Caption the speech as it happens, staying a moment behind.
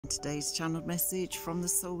today's channeled message from the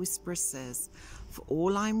Soul Whisperer says, "For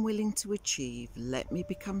all I'm willing to achieve, let me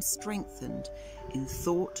become strengthened in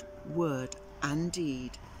thought, word and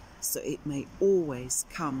deed, so it may always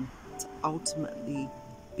come to ultimately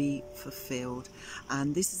be fulfilled."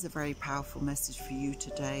 And this is a very powerful message for you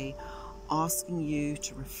today, asking you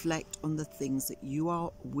to reflect on the things that you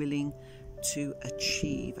are willing to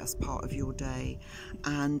achieve as part of your day.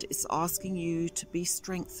 And it's asking you to be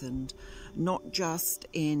strengthened, not just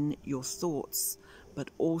in your thoughts, but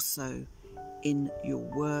also in your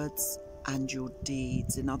words and your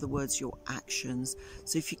deeds. In other words, your actions.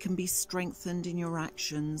 So if you can be strengthened in your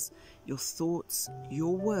actions, your thoughts,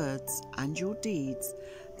 your words and your deeds,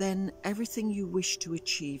 then everything you wish to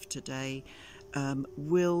achieve today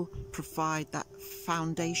will provide that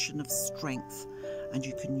foundation of strength, and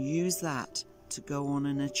you can use that to go on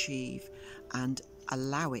and achieve and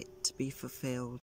allow it to be fulfilled.